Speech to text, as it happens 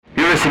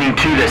listening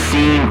to the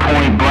Scene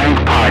Point Blank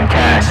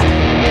podcast.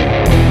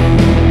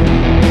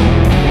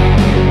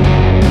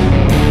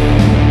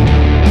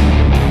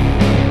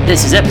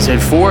 This is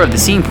episode 4 of the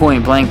Scene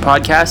Point Blank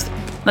podcast.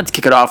 Let's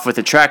kick it off with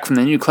a track from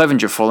the new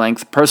Clevenger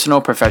full-length,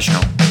 Personal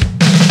Professional.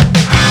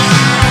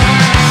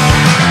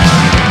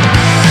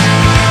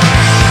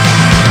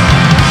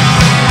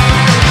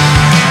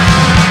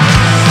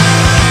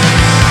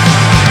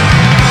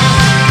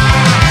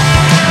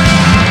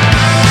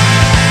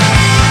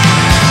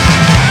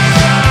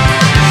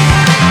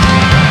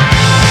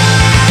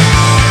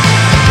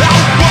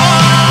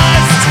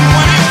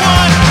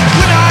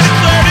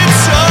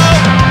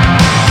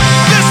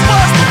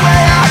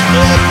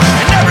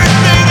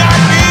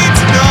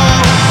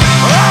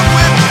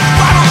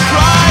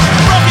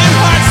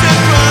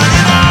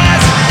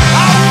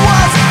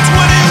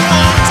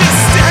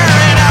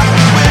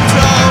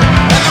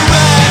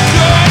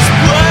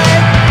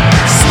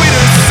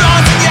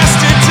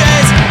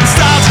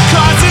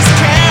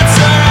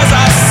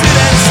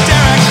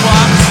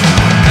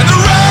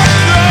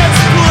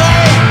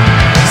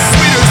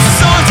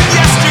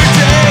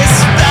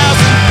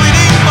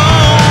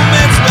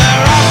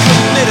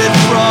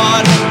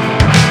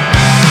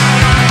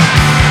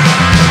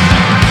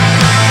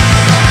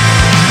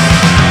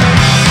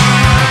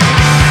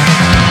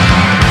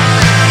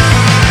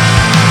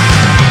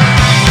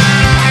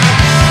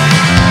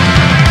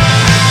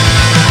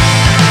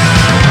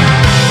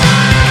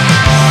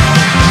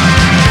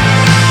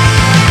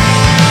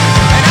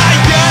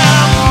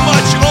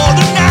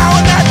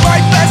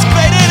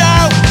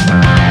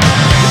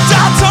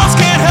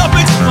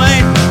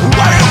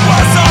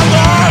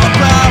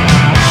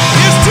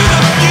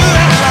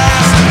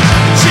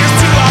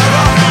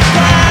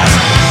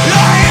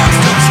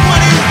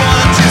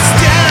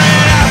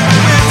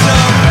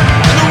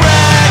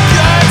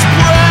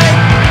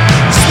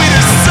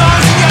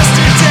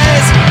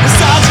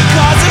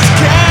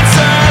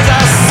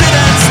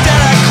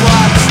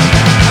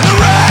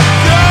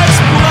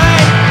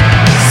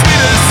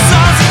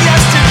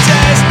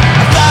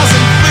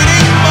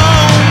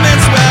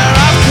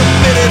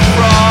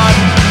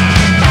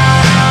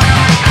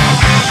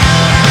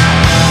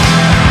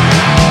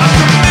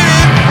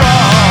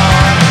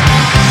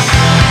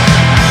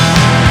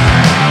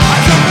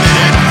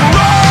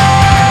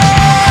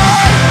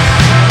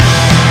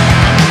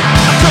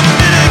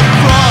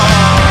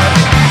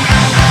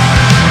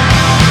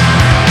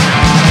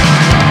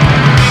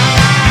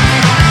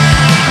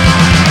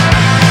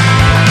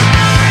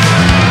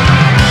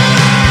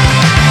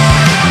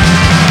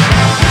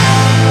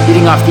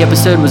 Leading off the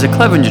episode was a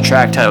Clevenger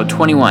track titled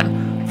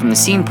 21 from the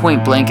Scene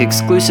Point Blank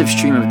exclusive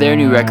stream of their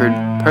new record,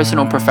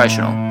 Personal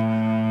Professional.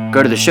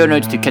 Go to the show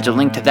notes to catch a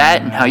link to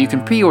that and how you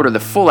can pre-order the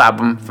full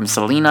album from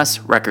Salinas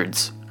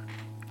Records.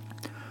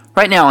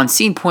 Right now on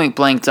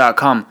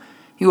scenepointblank.com,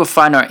 you will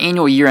find our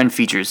annual year-end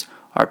features.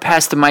 Our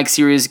Pass the Mic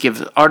series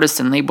gives artists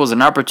and labels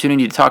an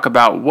opportunity to talk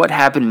about what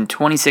happened in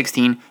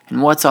 2016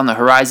 and what's on the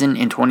horizon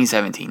in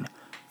 2017.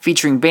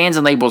 Featuring bands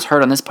and labels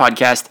heard on this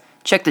podcast,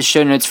 check the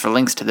show notes for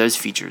links to those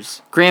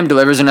features. Graham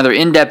delivers another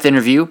in-depth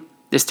interview,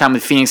 this time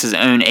with Phoenix's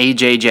own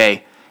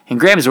AJJ. In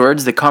Graham's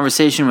words, the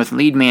conversation with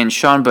lead man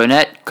Sean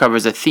Bonnet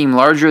covers a theme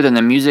larger than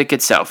the music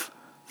itself,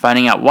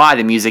 finding out why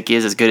the music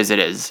is as good as it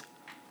is.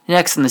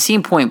 Next on the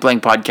Scene Point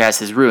Blank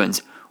podcast is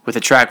Ruins, with a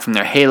track from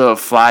their Halo of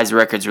Flies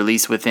records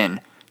released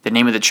within. The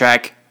name of the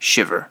track,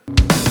 Shiver.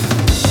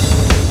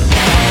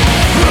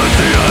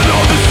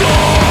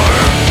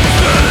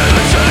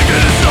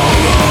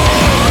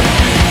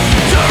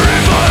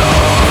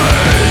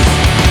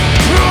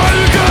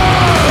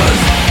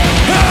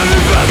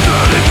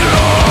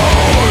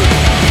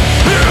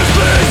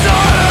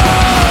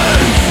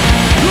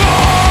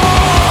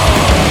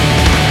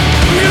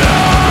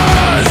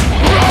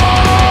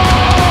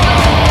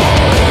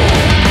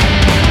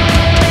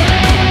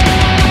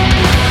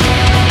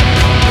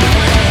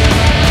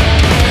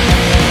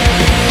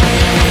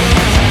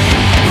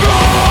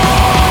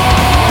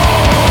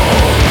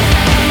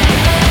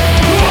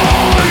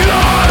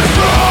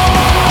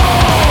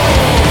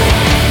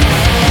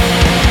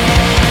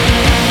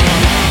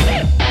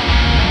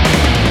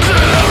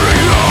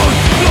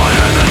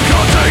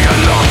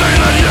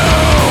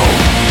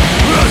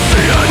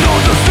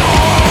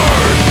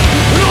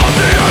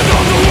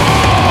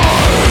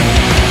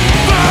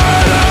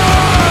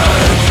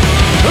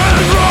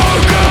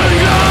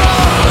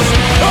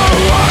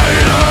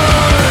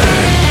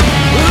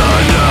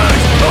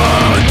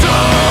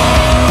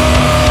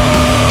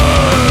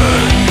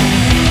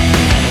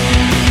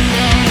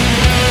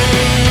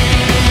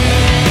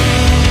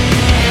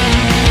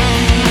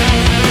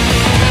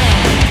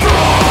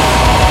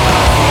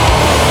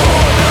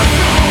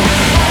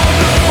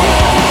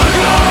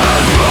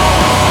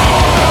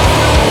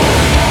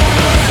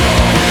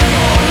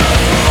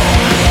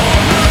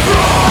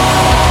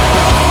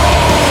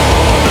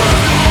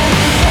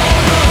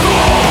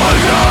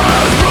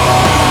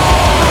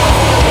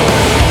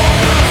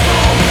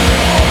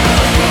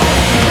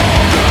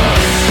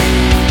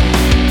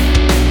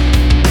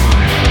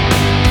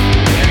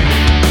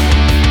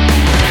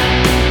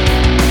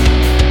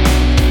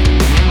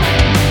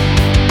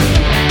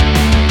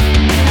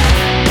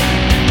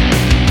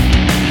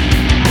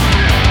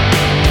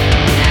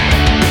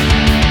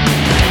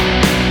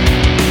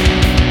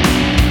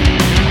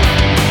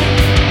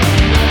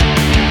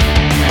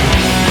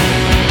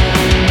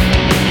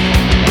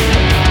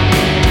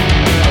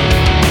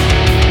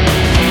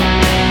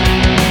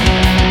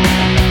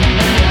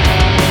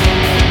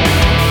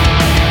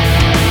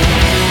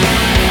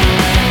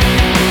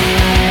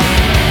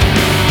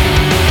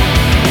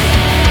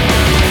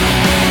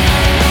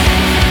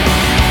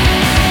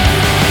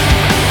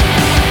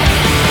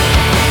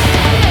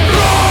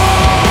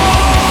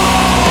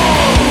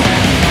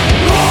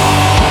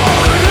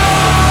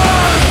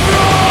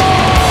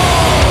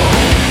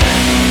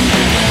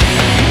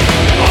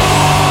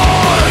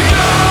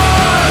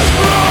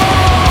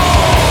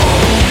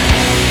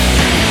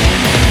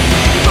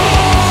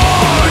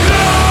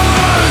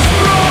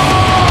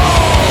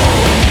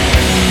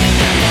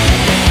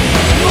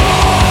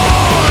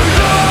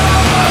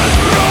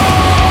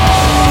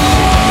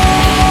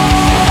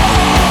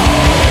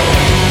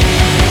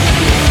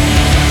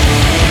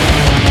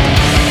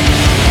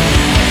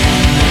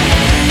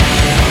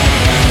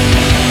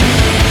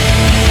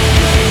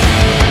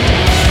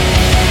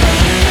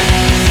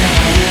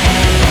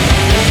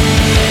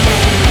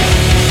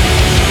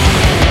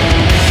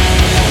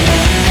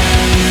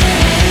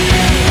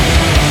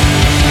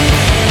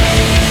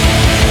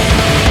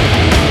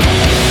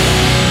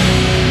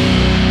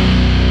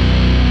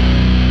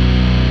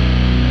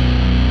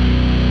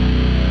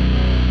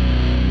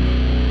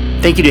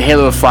 Thank you to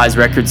Halo of Flies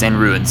Records and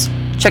Ruins.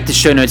 Check the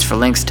show notes for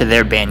links to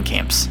their band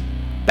camps.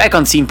 Back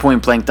on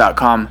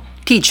ScenePointBlank.com,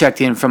 T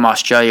checked in from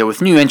Australia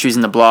with new entries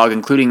in the blog,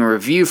 including a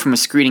review from a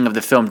screening of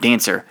the film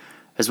Dancer,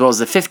 as well as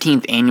the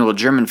 15th annual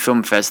German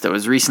Film Fest that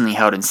was recently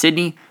held in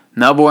Sydney,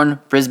 Melbourne,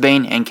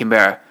 Brisbane, and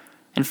Canberra,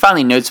 and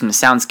finally notes from the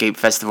Soundscape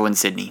Festival in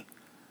Sydney.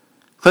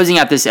 Closing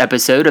out this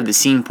episode of the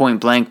Scene Point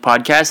Blank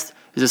podcast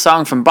is a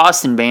song from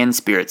Boston band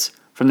Spirits.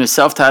 From their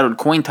self-titled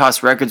Coin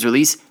Toss Records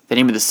release, the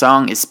name of the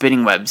song is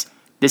Spinning Webs.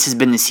 This has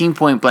been the Scene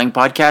Point Blank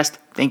podcast.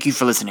 Thank you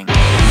for listening. I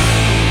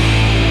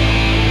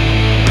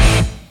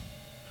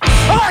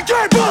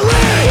can't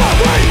believe what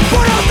we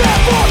put out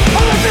there for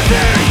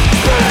electricity.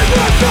 Spinning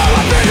webs on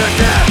my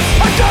fingertips.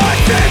 I know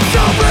it seems so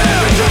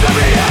real. It should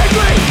be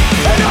angry,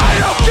 and I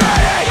don't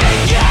get it.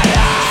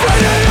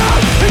 Spinning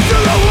out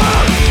into the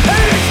world,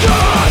 and it's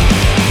gone.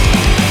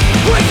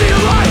 Wasting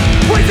your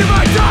life, wasting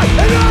my time,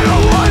 and I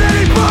don't want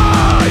any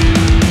part.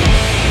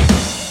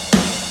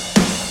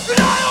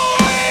 And I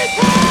don't want any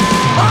part.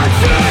 I'm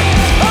sick,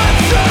 I'm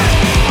sick,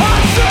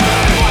 I'm sick.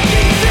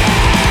 Fucking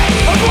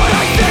sick of what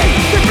I see.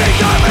 It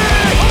brings on me.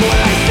 What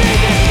I see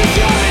is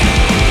becoming.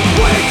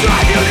 Would it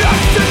drive you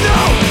nuts to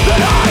know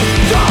that I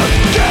don't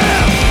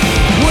care?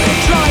 Would it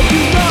drive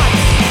you nuts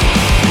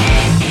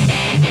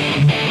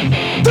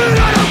that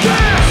I don't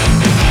care?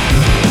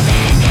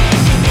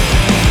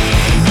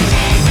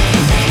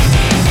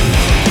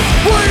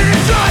 Would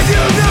it drive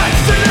you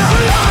nuts to know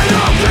that I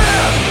don't care?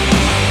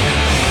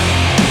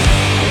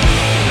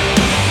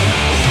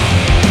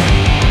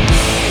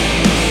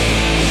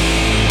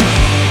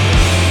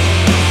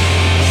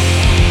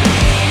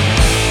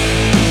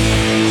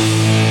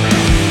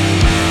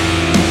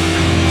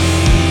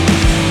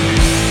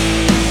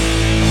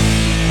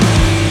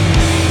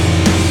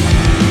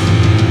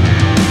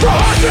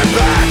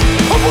 Back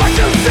of what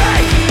you say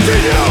to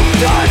you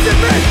doesn't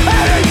mean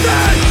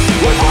anything.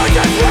 With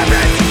poisoned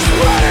weapons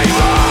spreading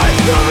lies,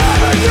 you'll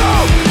never know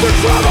the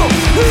trouble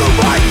you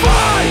might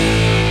find.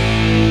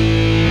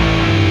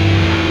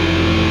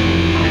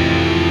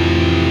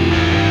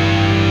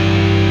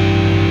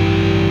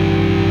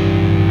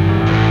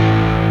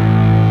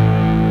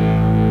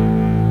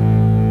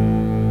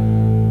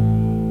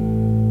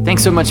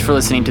 Thanks so much for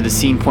listening to the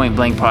Scene Point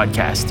Blank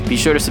podcast. Be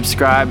sure to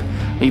subscribe,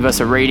 leave us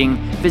a rating,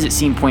 visit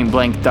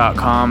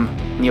scenepointblank.com.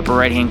 In the upper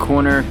right-hand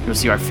corner, you'll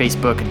see our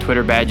Facebook and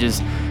Twitter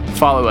badges.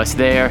 Follow us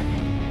there.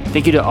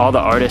 Thank you to all the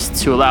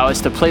artists who allow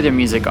us to play their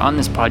music on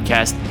this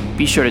podcast.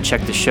 Be sure to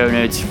check the show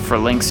notes for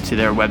links to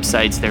their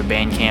websites, their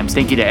band camps.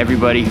 Thank you to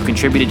everybody who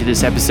contributed to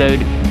this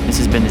episode. This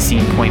has been the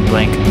Scene Point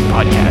Blank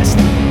podcast.